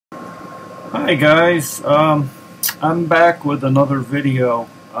Hi guys, I'm back with another video.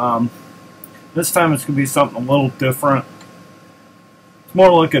 This time it's going to be something a little different. It's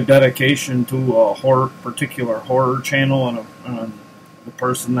more like a dedication to a particular horror channel and the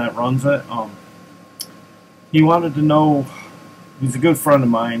person that runs it. He wanted to know, he's a good friend of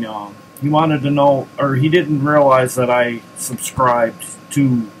mine, he wanted to know, or he didn't realize that I subscribed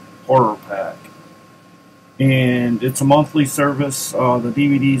to Horror Pack. And it's a monthly service. The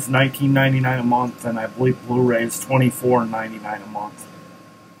DVD is $19.99 a month, and I believe Blu-ray is $24.99 a month.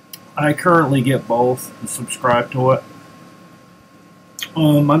 I currently get both and subscribe to it.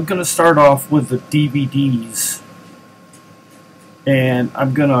 I'm going to start off with the DVDs, and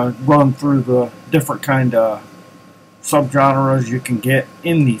I'm going to run through the different kind of subgenres you can get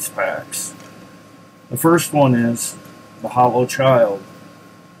in these packs. The first one is The Hollow Child.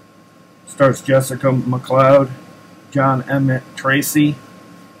 Stars Jessica McLeod, John Emmett Tracy.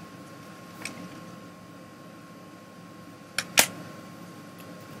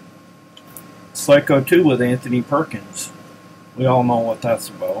 Psycho 2 with Anthony Perkins. We all know what that's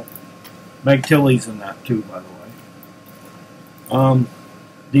about. Meg Tilly's in that too, by the way.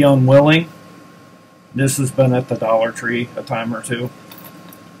 The Unwilling. This has been at the Dollar Tree a time or two.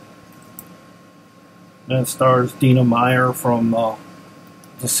 And it stars Dina Meyer from the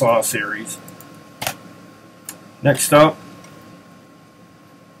Saw series. Next up,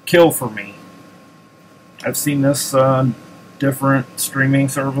 Kill For Me. I've seen this on different streaming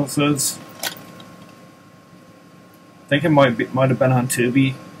services. I think it might have been on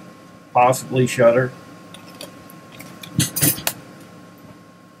Tubi, possibly Shudder.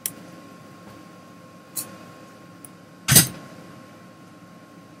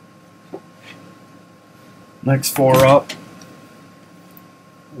 Next four up,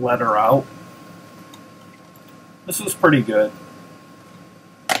 Let Her Out. This was pretty good.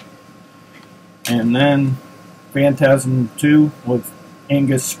 And then Phantasm 2 with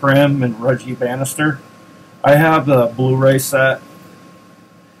Angus Scrimm and Reggie Bannister. I have the Blu-ray set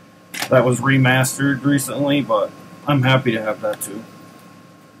that was remastered recently, but I'm happy to have that too.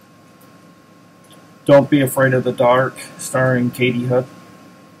 Don't Be Afraid of the Dark, starring Katie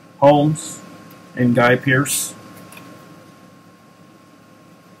Holmes and Guy Pearce.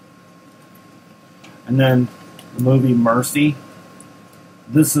 And then the movie Mercy.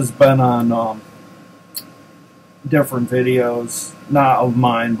 This has been on different videos, not of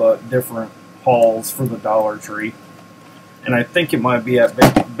mine, but different hauls for the Dollar Tree. And I think it might be at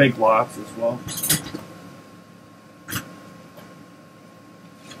Big Lots as well.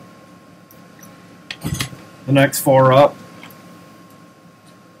 The next four up,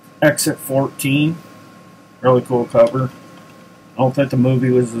 Exit 14. Really cool cover. I don't think the movie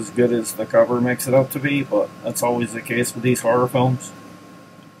was as good as the cover makes it out to be, but that's always the case with these horror films.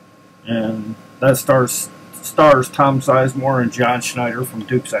 And that stars Tom Sizemore and John Schneider from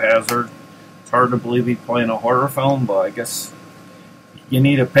Dukes of Hazzard. It's hard to believe he's playing a horror film, but I guess you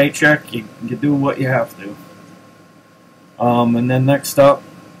need a paycheck, you do what you have to. And then next up,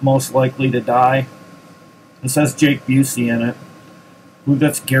 Most Likely to Die. It says Jake Busey in it. Ooh,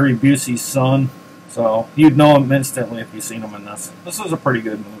 that's Gary Busey's son. So, you'd know him instantly if you've seen him in this. This is a pretty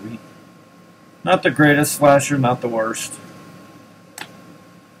good movie. Not the greatest slasher, not the worst.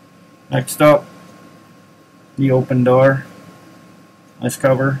 Next up, The Open Door. Nice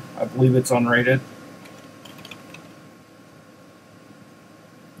cover. I believe it's unrated.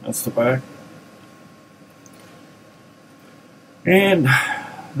 That's the back. And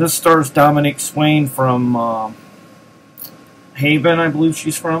this stars Dominique Swain from Haven, I believe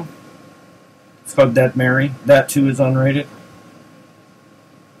she's from. It's called Dead Mary. That too is unrated. I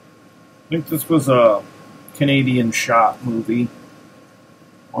think this was a Canadian shot movie,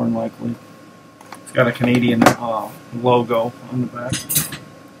 more than likely. It's got a Canadian logo on the back.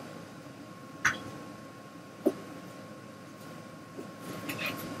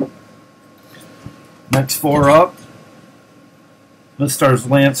 Next four up. This stars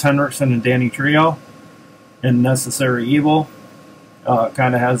Lance Henriksen and Danny Trejo in Necessary Evil.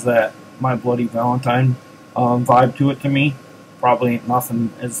 Kind of has that My Bloody Valentine vibe to it to me. Probably ain't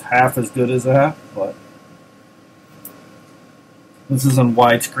nothing as half as good as that, but this is in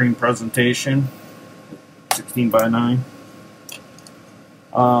widescreen presentation, 16:9.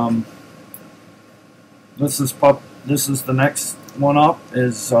 This is the next one up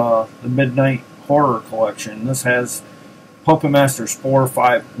is the Midnight Horror Collection. This has Puppet Masters 4,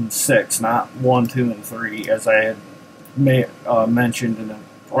 5, and 6, not 1, 2, and 3, as I had mentioned in a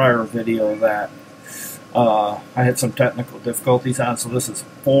prior video that I had some technical difficulties on. So this is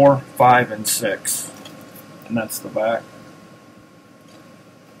 4, 5, and 6, and that's the back.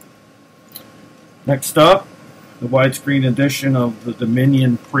 Next up, the widescreen edition of the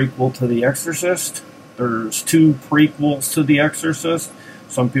Dominion prequel to The Exorcist. There's two prequels to The Exorcist.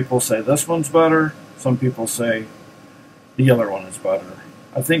 Some people say this one's better. Some people say the other one is better.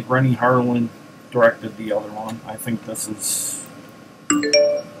 I think Renny Harlin directed the other one. I think this is...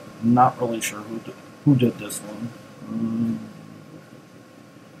 not really sure who did this one.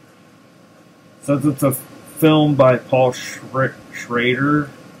 Says it's a film by Paul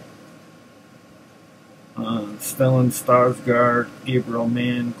Schrader. Stellan Skarsgård, Gabriel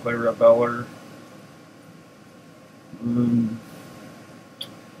Mann, Clara Beller.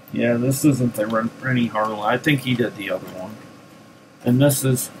 Yeah, this isn't the Renny Harlin. I think he did the other one. And this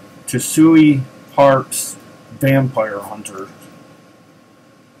is Tsui Hark's Vampire Hunter.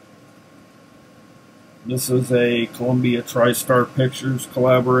 This is a Columbia TriStar Pictures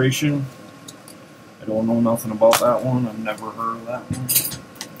collaboration. I don't know nothing about that one. I've never heard of that one.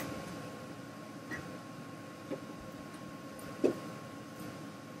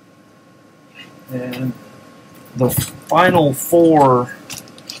 And the final four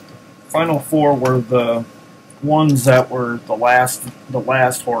were the ones that were the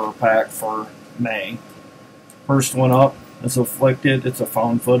last horror pack for May. First one up is Afflicted. It's a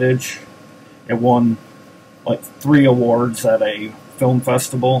found footage. It won like 3 awards at a film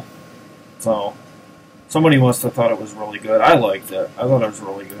festival. So somebody must have thought it was really good. I liked it. I thought it was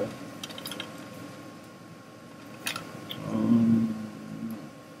really good.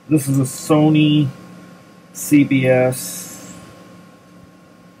 This is a Sony CBS.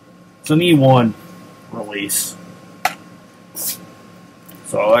 It's an E1 release.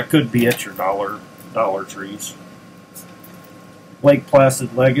 So that could be at your Dollar Trees. Lake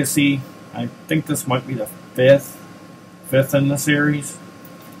Placid Legacy. I think this might be the fifth in the series.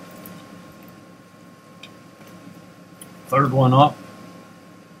 Third one up.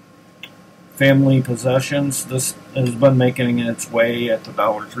 Family Possessions. This has been making its way at the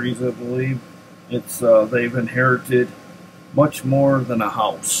Dollar Trees, I believe. It's they've inherited much more than a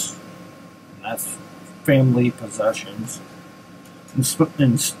house. And that's Family Possessions.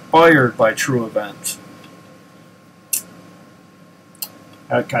 Inspired by true events.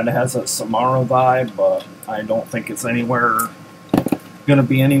 It kind of has a Samara vibe, but I don't think it's going to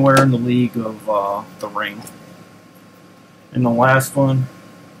be anywhere in the league of The Ring. And the last one,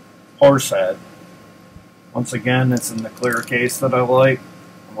 Horsehead. Once again, it's in the clear case that I like.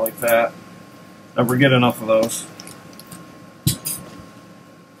 I like that. Never get enough of those.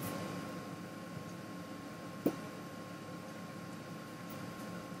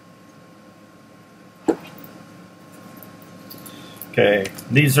 Okay,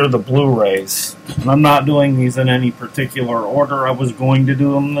 these are the Blu-rays. And I'm not doing these in any particular order. I was going to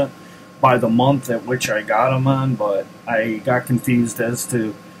do them by the month at which I got them on, but I got confused as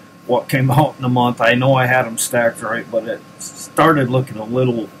to what came out in the month. I know I had them stacked right, but it started looking a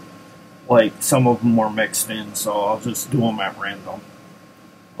little like some of them were mixed in, so I'll just do them at random.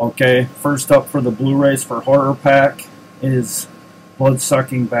 Okay, first up for the Blu-rays for Horror Pack is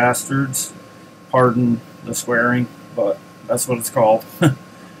Blood-Sucking Bastards. Pardon the swearing, but that's what it's called.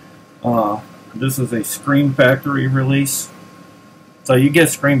 This is a Scream Factory release. So you get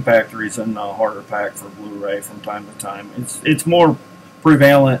Scream Factories in the Horror Pack for Blu-ray from time to time. It's more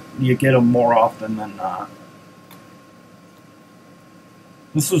prevalent. You get them more often than not.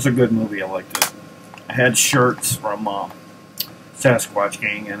 This was a good movie. I liked it. I had shirts from Sasquatch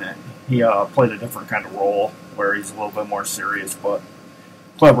Gang in it. He played a different kind of role where he's a little bit more serious, but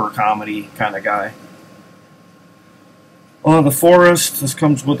clever comedy kind of guy. The Forest. This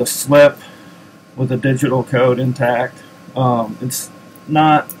comes with a slip with a digital code intact. It's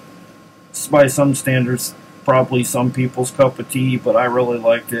not, by some standards, probably some people's cup of tea, but I really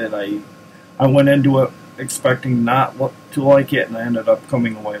liked it. I went into it expecting not to like it, and I ended up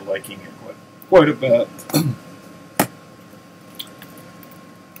coming away liking it quite a bit.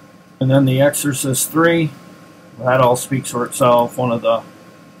 And then The Exorcist 3. That all speaks for itself. One of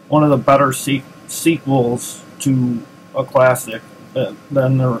the better sequels to a classic. One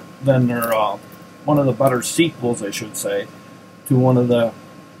of the better sequels, I should say, to one of the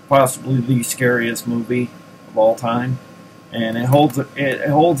possibly the scariest movie of all time, and it holds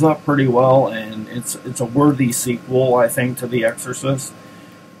up pretty well, and it's a worthy sequel, I think, to The Exorcist.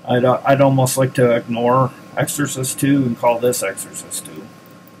 I'd almost like to ignore Exorcist 2 and call this Exorcist 2,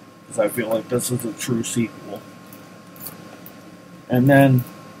 because I feel like this is a true sequel. And then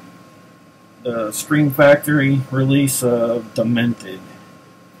the Scream Factory release of Demented,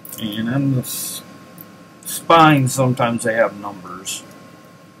 and on the spine sometimes they have numbers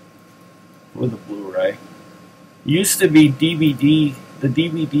with a Blu-ray. Used to be DVD the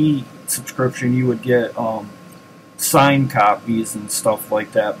DVD subscription, you would get signed copies and stuff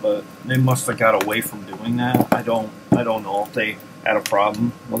like that, but they must have got away from doing that. I don't know if they had a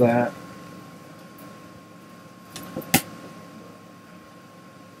problem with that.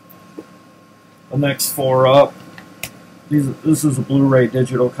 The next four up, this is a Blu-ray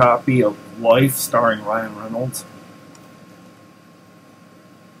digital copy of Life starring Ryan Reynolds.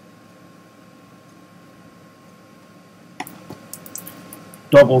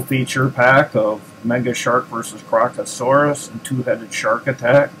 Double feature pack of Mega Shark vs. Crocosaurus and Two-Headed Shark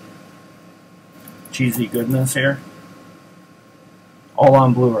Attack. Cheesy goodness here. All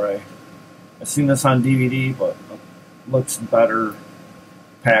on Blu-ray. I've seen this on DVD, but it looks better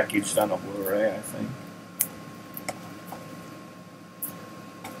packaged on a Blu-ray, I think.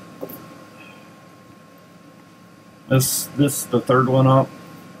 This the third one up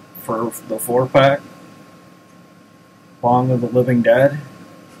for the 4-pack. Dawn of the Living Dead.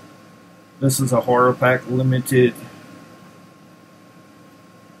 This is a horror pack limited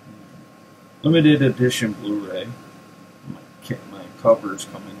edition Blu-ray. My cover's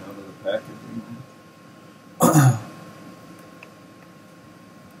coming out of the packaging.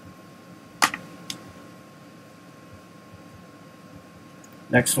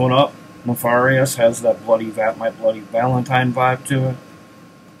 Next one up, Nefarious, has that My Bloody Valentine vibe to it.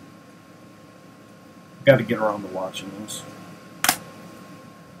 Got to get around to watching this.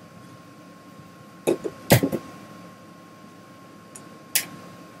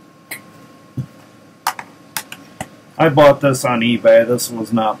 I bought this on eBay. This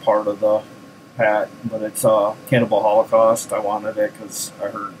was not part of the pack, but it's Cannibal Holocaust. I wanted it because I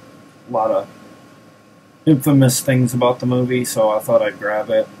heard a lot of infamous things about the movie, so I thought I'd grab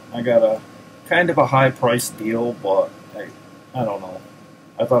it. I got a kind of a high price deal, but I don't know.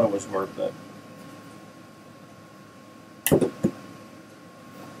 I thought it was worth it.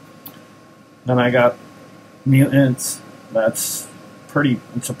 Then I got Mutants. It's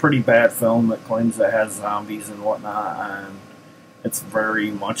a pretty bad film that claims it has zombies and whatnot, and it's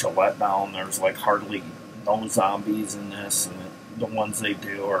very much a letdown. There's like hardly no zombies in this, and the ones they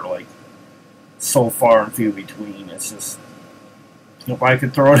do are like so far and few between. It's just, if I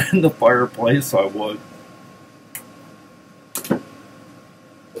could throw it in the fireplace, I would.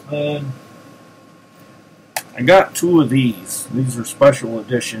 And I got two of these. These are special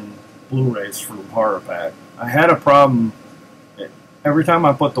edition Blu-rays from Horror Pack. I had a problem. Every time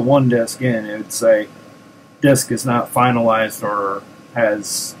I put the one disc in, it would say disc is not finalized or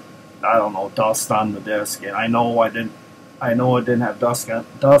has, I don't know, dust on the disc. And I know it didn't have dust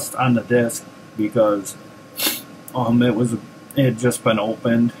on the disc because it had just been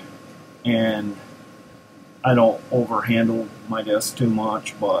opened, and I don't overhandle my disc too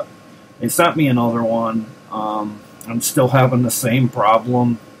much. But they sent me another one. I'm still having the same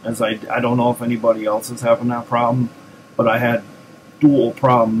problem as I don't know if anybody else is having that problem, but I had dual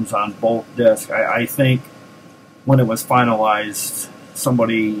problems on both discs. I think when it was finalized,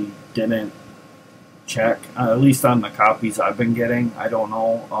 somebody didn't check, at least on the copies I've been getting. I don't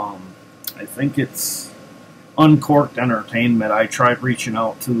know. I think it's Uncorked Entertainment. I tried reaching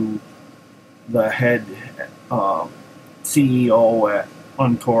out to the head CEO at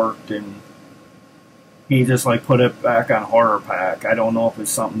Uncorked, and he just like put it back on Horror Pack. I don't know if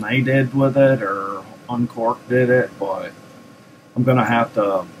it's something they did with it or Uncorked did it, but I'm going to have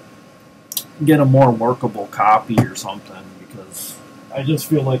to get a more workable copy or something because I just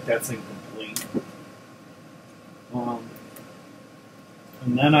feel like that's incomplete.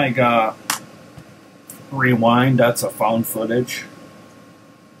 And then I got Rewind. That's a found footage.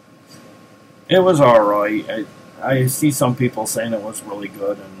 It was alright. I see some people saying it was really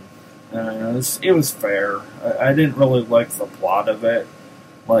good, and it was fair. I didn't really like the plot of it.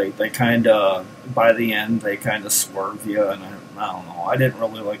 Like, they kind of, by the end, they kind of swerve you, and I don't know. I didn't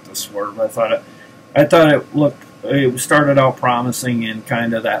really like the swerve. I thought it started out promising, and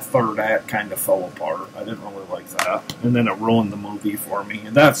kind of that third act kind of fell apart. I didn't really like that. And then it ruined the movie for me.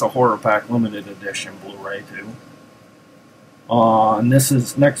 And that's a Horror Pack limited edition Blu-ray, too. And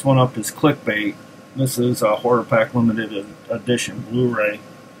next one up is Clickbait. This is a Horror Pack limited edition Blu-ray,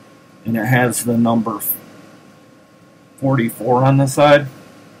 and it has the number 44 on the side.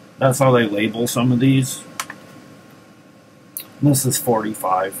 That's how they label some of these. This is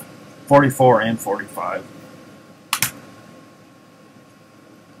 45. 44 and 45.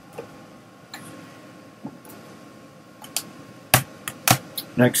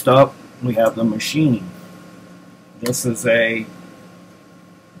 Next up, we have The Machine. This is a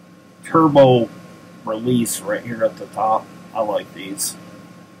turbo release right here at the top. I like these.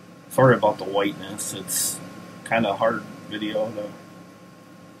 Sorry about the whiteness. It's kind of hard video to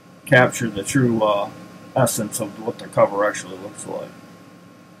capture the true essence of what the cover actually looks like.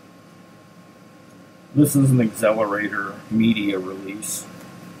 This is an Accelerator media release.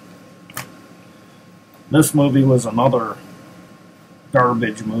 This movie was another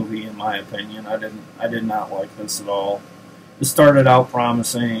garbage movie in my opinion. I did not like this at all. It started out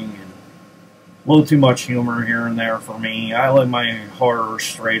promising and a little too much humor here and there for me. I like my horror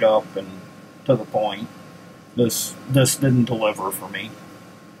straight up and to the point. This didn't deliver for me.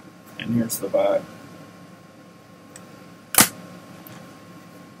 And here's the back.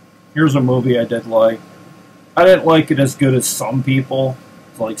 Here's a movie I did like. I didn't like it as good as some people.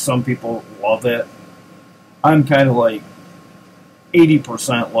 Like some people love it. I'm kind of like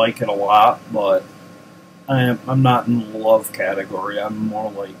 80% like it a lot, but I'm not in the love category. I'm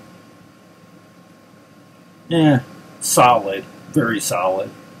more like, solid, very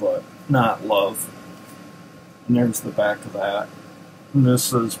solid, but not love. And there's the back of that. And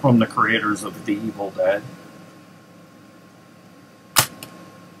this is from the creators of The Evil Dead.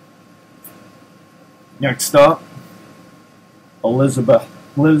 Next up, Elizabeth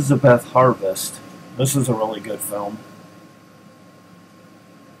Harvest. This is a really good film.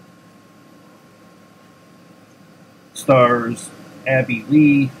 Stars Abby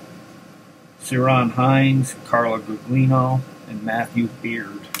Lee, Ciarán Hinds, Carla Gugino, and Matthew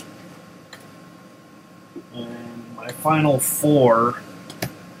Beard. And my final four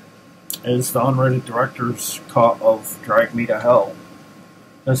is the unrated director's cut of Drag Me to Hell.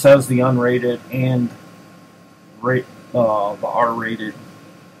 This has the unrated and the R-rated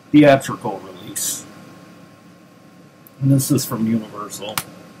theatrical release. And this is from Universal.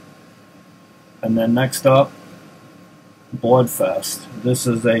 And then next up, Bloodfest. This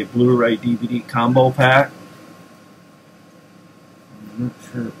is a Blu-ray DVD combo pack. I'm not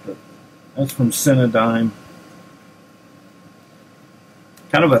sure, but that's from Cinedigm.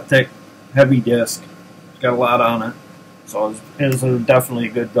 Kind of a thick, heavy disc. It's got a lot on it. So it's definitely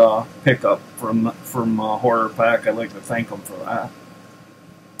a good pickup from Horror Pack. I'd like to thank them for that.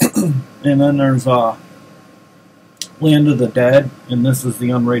 And then there's Land of the Dead, and this is the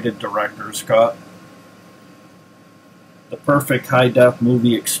unrated director's cut. The perfect high-def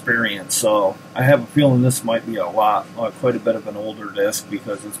movie experience. So I have a feeling this might be quite a bit of an older disc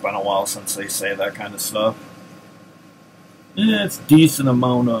because it's been a while since they say that kind of stuff. It's a decent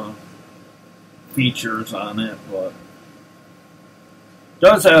amount of features on it, but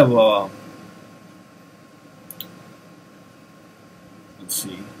does have let's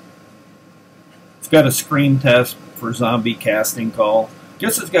see, it's got a screen test for zombie casting call.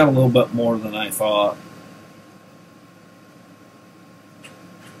 Guess it's got a little bit more than I thought,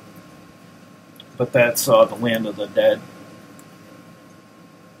 but that's the Land of the Dead.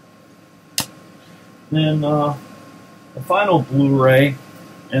 Then the final Blu-ray,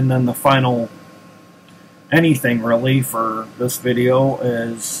 and then the final anything really for this video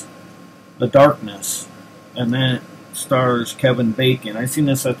is The Darkness, and then it stars Kevin Bacon. I seen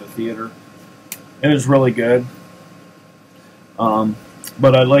this at the theater. It was really good.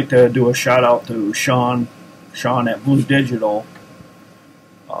 But I'd like to do a shout out to Sean at Blue Digital.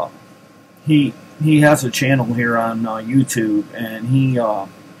 He has a channel here on YouTube, and he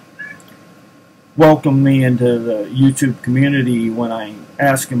welcomed me into the YouTube community when I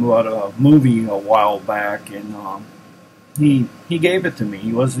asked him about a movie a while back, and he gave it to me.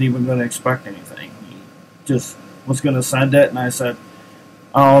 He wasn't even going to expect anything. He just was going to send it, and I said,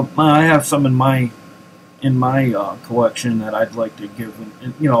 I have some in my collection that I'd like to give,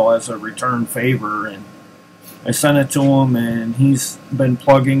 as a return favor. And I sent it to him, and he's been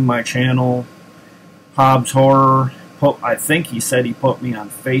plugging my channel, Hobbs Horror. I think he said he put me on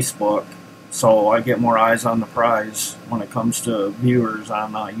Facebook, so I get more eyes on the prize when it comes to viewers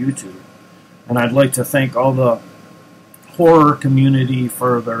on YouTube. And I'd like to thank all the horror community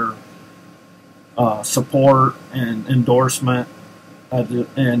for their support and endorsement.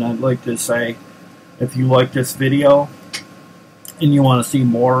 And I'd like to say, if you like this video and you want to see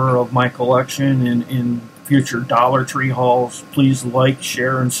more of my collection in future Dollar Tree hauls, please like,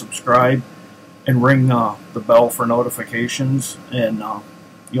 share, and subscribe, and ring the bell for notifications. And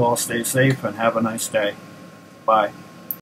you all stay safe and have a nice day. Bye.